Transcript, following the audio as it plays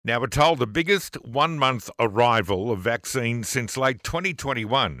Now, we're told the biggest 1 month arrival of vaccines since late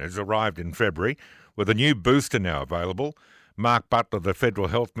 2021 has arrived in February, with a new booster now available. Mark Butler, the Federal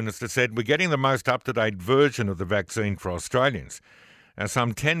Health Minister, said we're getting the most up-to-date version of the vaccine for Australians. Now,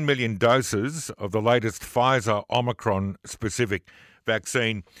 some 10 million doses of the latest Pfizer Omicron-specific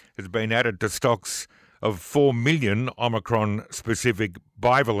vaccine has been added to stocks of 4 million Omicron-specific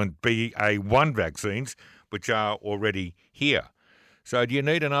bivalent BA1 vaccines, which are already here. So do you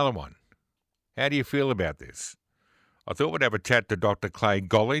need another one? How do you feel about this? I thought we'd have a chat to Dr. Clay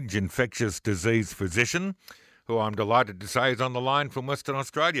Golledge, infectious disease physician, who I'm delighted to say is on the line from Western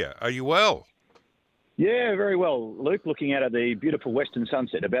Australia. Are you well? Yeah, very well, Luke. Looking out at the beautiful western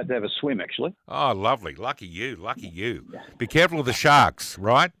sunset. About to have a swim, actually. Oh, lovely. Lucky you. Lucky you. Be careful of the sharks,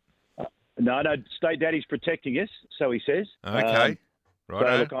 right? No, State Daddy's protecting us, so he says. Okay. Right.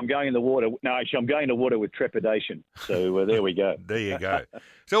 So, look, I'm going in the water. No, actually, I'm going in the water with trepidation. So there we go. There you go.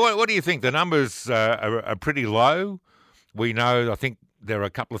 So what do you think? The numbers are pretty low. We know, I think there are a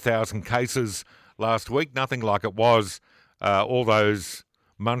couple of thousand cases last week, nothing like it was all those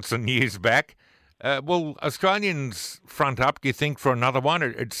months and years back. Will Australians front up, do you think, for another one?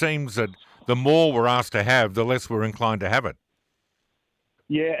 It seems that the more we're asked to have, the less we're inclined to have it.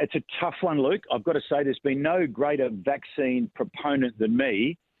 Yeah, it's a tough one, Luke. I've got to say there's been no greater vaccine proponent than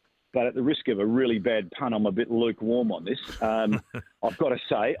me, but at the risk of a really bad pun, I'm a bit lukewarm on this. I've got to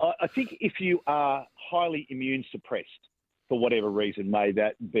say, I think if you are highly immune suppressed for whatever reason, may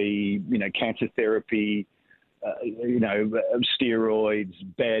that be, cancer therapy, steroids,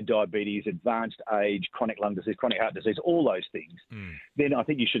 bad diabetes, advanced age, chronic lung disease, chronic heart disease, all those things, then I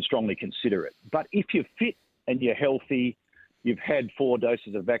think you should strongly consider it. But if you're fit and you're healthy, you've had 4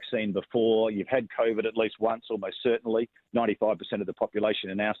 doses of vaccine before, you've had COVID at least once, almost certainly. 95% of the population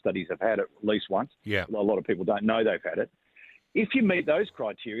in our studies have had it at least once. Yeah. A lot of people don't know they've had it. If you meet those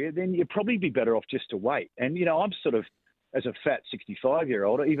criteria, then you'd probably be better off just to wait. And, I'm sort of, as a fat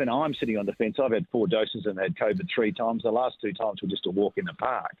 65-year-old, even I'm sitting on the fence. I've had 4 doses and had COVID 3 times. The last 2 times were just a walk in the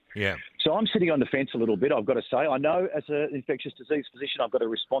park. Yeah. So I'm sitting on the fence a little bit, I've got to say. I know as an infectious disease physician, I've got a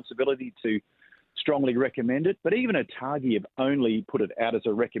responsibility to strongly recommend it. But even ATAGI have only put it out as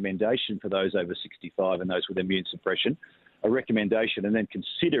a recommendation for those over 65 and those with immune suppression, a recommendation, and then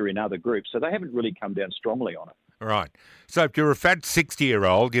consider in other groups. So they haven't really come down strongly on it. Right. So if you're a fat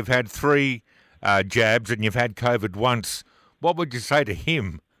 60-year-old, you've had 3 jabs and you've had COVID once, what would you say to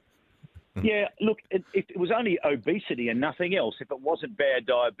him? Yeah, look, if it was only obesity and nothing else, if it wasn't bad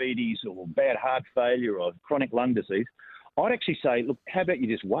diabetes or bad heart failure or chronic lung disease, I'd actually say, look, how about you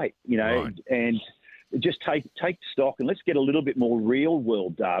just wait, Right. and just take stock and let's get a little bit more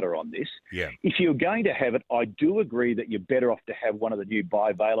real-world data on this. Yeah. If you're going to have it, I do agree that you're better off to have one of the new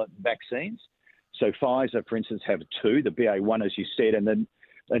bivalent vaccines. So Pfizer, for instance, have 2, the BA1, as you said, and then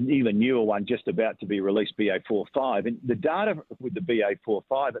an even newer one just about to be released, BA4-5. And the data with the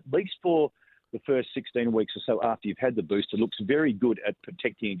BA4-5, at least for the first 16 weeks or so after you've had the booster, looks very good at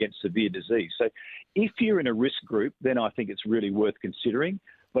protecting against severe disease. So if you're in a risk group, then I think it's really worth considering.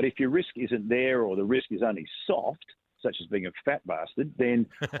 But if your risk isn't there or the risk is only soft, such as being a fat bastard, then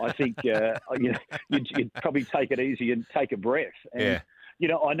I think you'd probably take it easy and take a breath. And,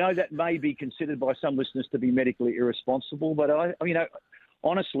 I know that may be considered by some listeners to be medically irresponsible, but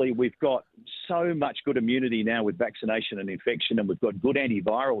honestly, we've got so much good immunity now with vaccination and infection, and we've got good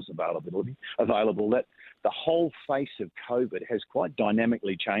antivirals available that the whole face of COVID has quite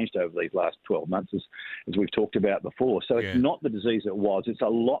dynamically changed over these last 12 months, as we've talked about before. So it's not the disease it was. It's a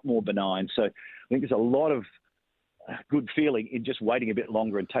lot more benign. So I think there's a lot of good feeling in just waiting a bit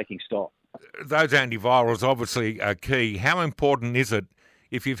longer and taking stock. Those antivirals obviously are key. How important is it?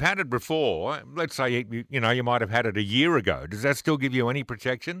 If you've had it before, let's say you might have had it a year ago, does that still give you any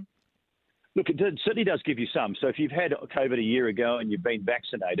protection? Look, it certainly does give you some. So if you've had COVID a year ago and you've been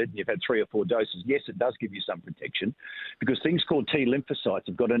vaccinated, and you've had 3 or 4 doses, yes, it does give you some protection, because things called T lymphocytes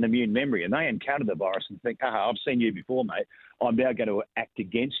have got an immune memory, and they encounter the virus and think, I've seen you before, mate. I'm now going to act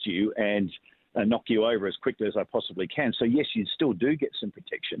against you and knock you over as quickly as I possibly can. So yes, you still do get some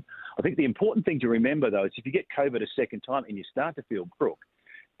protection. I think the important thing to remember, though, is if you get COVID a second time and you start to feel crook,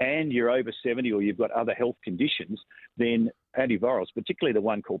 and you're over 70 or you've got other health conditions, then antivirals, particularly the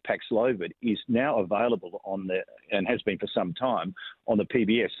one called Paxlovid, is now available and has been for some time, on the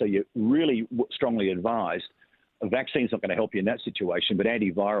PBS. So you're really strongly advised. A vaccine's not going to help you in that situation, but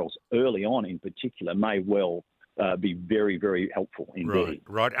antivirals early on in particular may well be very, very helpful indeed.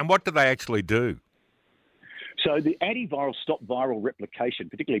 Right. And what do they actually do? So the antivirals stop viral replication,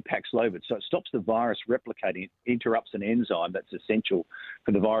 particularly Paxlovid. So it stops the virus replicating. It interrupts an enzyme that's essential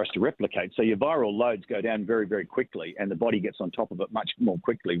for the virus to replicate. So your viral loads go down very, very quickly, and the body gets on top of it much more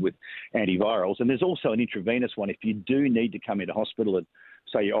quickly with antivirals. And there's also an intravenous one. If you do need to come into hospital and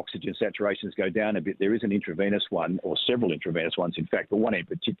say your oxygen saturations go down a bit, there is an intravenous one, or several intravenous ones, in fact, but one in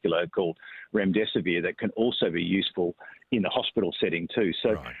particular called remdesivir that can also be useful in the hospital setting too.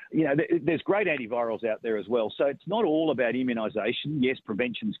 So, there's great antivirals out there as well. So it's not all about immunisation. Yes,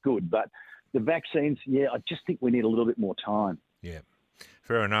 prevention's good, but the vaccines, I just think we need a little bit more time. Yeah,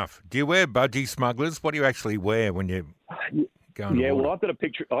 fair enough. Do you wear budgie smugglers? What do you actually wear when you... Well, I've got a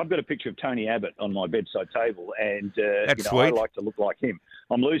picture of Tony Abbott on my bedside table, and sweet. I like to look like him.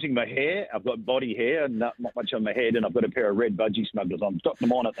 I'm losing my hair. I've got body hair, not much on my head, and I've got a pair of red budgie smugglers. I'm got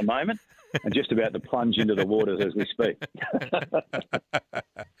them on at the moment, and just about to plunge into the waters as we speak.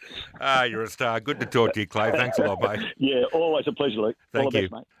 You're a star. Good to talk to you, Clay. Thanks a lot, mate. Yeah, always a pleasure, Luke. Thank you.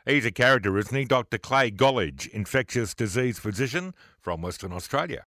 Best, mate. He's a character, isn't he? Dr. Clay Gollidge, infectious disease physician from Western Australia.